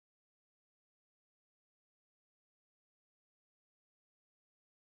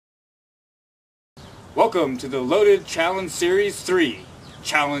Welcome to the Loaded Challenge Series 3,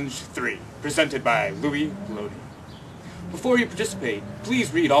 Challenge 3, presented by Louis Loaded. Before you participate,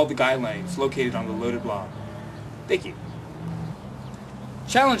 please read all the guidelines located on the Loaded blog. Thank you.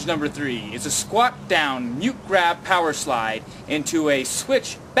 Challenge number 3 is a squat down mute grab power slide into a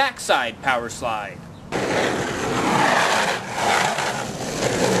switch backside power slide.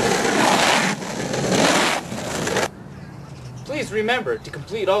 Please remember to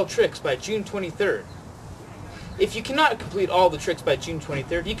complete all tricks by June 23rd. If you cannot complete all the tricks by June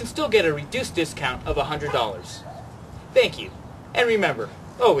 23rd, you can still get a reduced discount of $100. Thank you. And remember,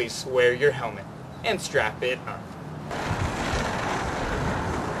 always wear your helmet and strap it up.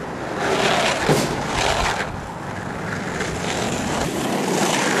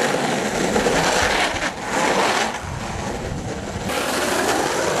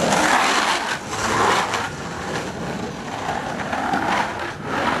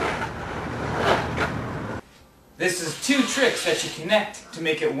 This is 2 tricks that you connect to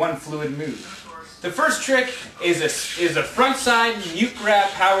make it one fluid move. The first trick is a frontside mute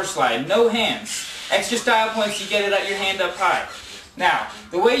grab power slide, no hands. Extra style points, you get it at your hand up high. Now,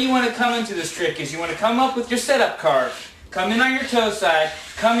 the way you want to come into this trick is you want to come up with your setup card, come in on your toe side,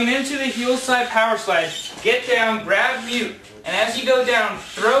 coming into the heel side power slide, get down, grab mute, and as you go down,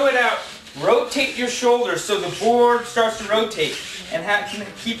 throw it out, rotate your shoulders so the board starts to rotate, and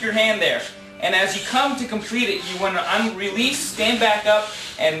keep your hand there. And as you come to complete it, you want to release, stand back up,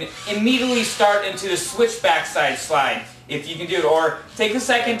 and immediately start into the switch backside slide, if you can do it. Or take a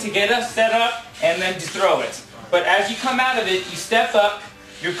second to get us set up, and then throw it. But as you come out of it, you step up,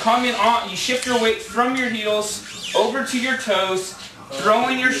 you're coming on, you shift your weight from your heels over to your toes,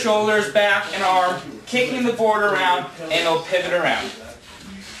 throwing your shoulders back and arm, kicking the board around, and it'll pivot around.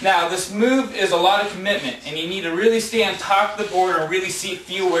 Now, this move is a lot of commitment, and you need to really stay on top of the board and really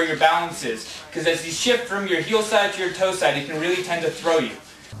feel where your balance is. Because as you shift from your heel side to your toe side, it can really tend to throw you.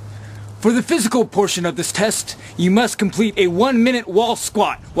 For the physical portion of this test, you must complete a 1-minute wall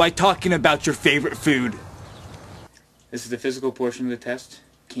squat while talking about your favorite food. This is the physical portion of the test.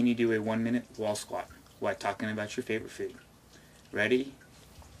 Can you do a 1-minute wall squat while talking about your favorite food? Ready?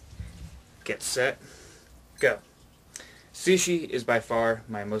 Get set. Go. Sushi is by far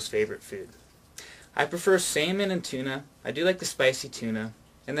my most favorite food. I prefer salmon and tuna. I do like the spicy tuna.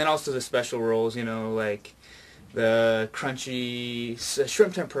 And then also the special rolls, you know, like the crunchy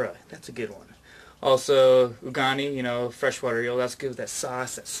shrimp tempura. That's a good one. Also, ugani, you know, freshwater eel. That's good with that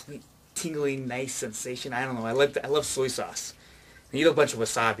sauce, that sweet, tingly, nice sensation. I don't know. I love soy sauce. And eat a bunch of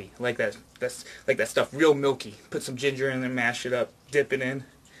wasabi. I like that. Like that stuff real milky. Put some ginger in there, mash it up, dip it in.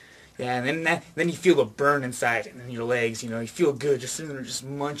 Yeah, and then you feel the burn inside and in your legs, you know, you feel good just sitting there just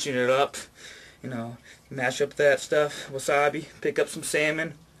munching it up, you know, mash up that stuff, wasabi, pick up some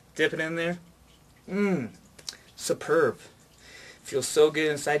salmon, dip it in there. Superb. Feels so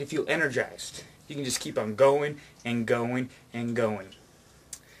good inside, you feel energized. You can just keep on going and going and going.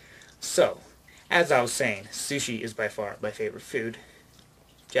 So, as I was saying, sushi is by far my favorite food.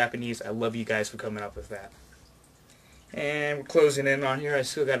 Japanese, I love you guys for coming up with that. And we're closing in on here. I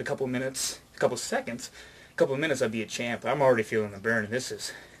still got a couple minutes, a couple seconds. A couple minutes I'll be a champ. I'm already feeling the burn. This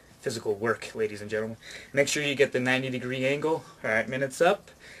is physical work, ladies and gentlemen. Make sure you get the 90-degree angle. Alright, minutes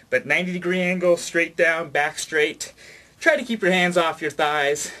up. But 90-degree angle, straight down, back straight. Try to keep your hands off your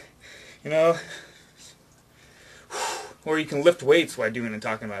thighs. You know. Or you can lift weights while doing and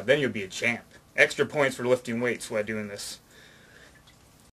talking about it. Then you'll be a champ. Extra points for lifting weights while doing this.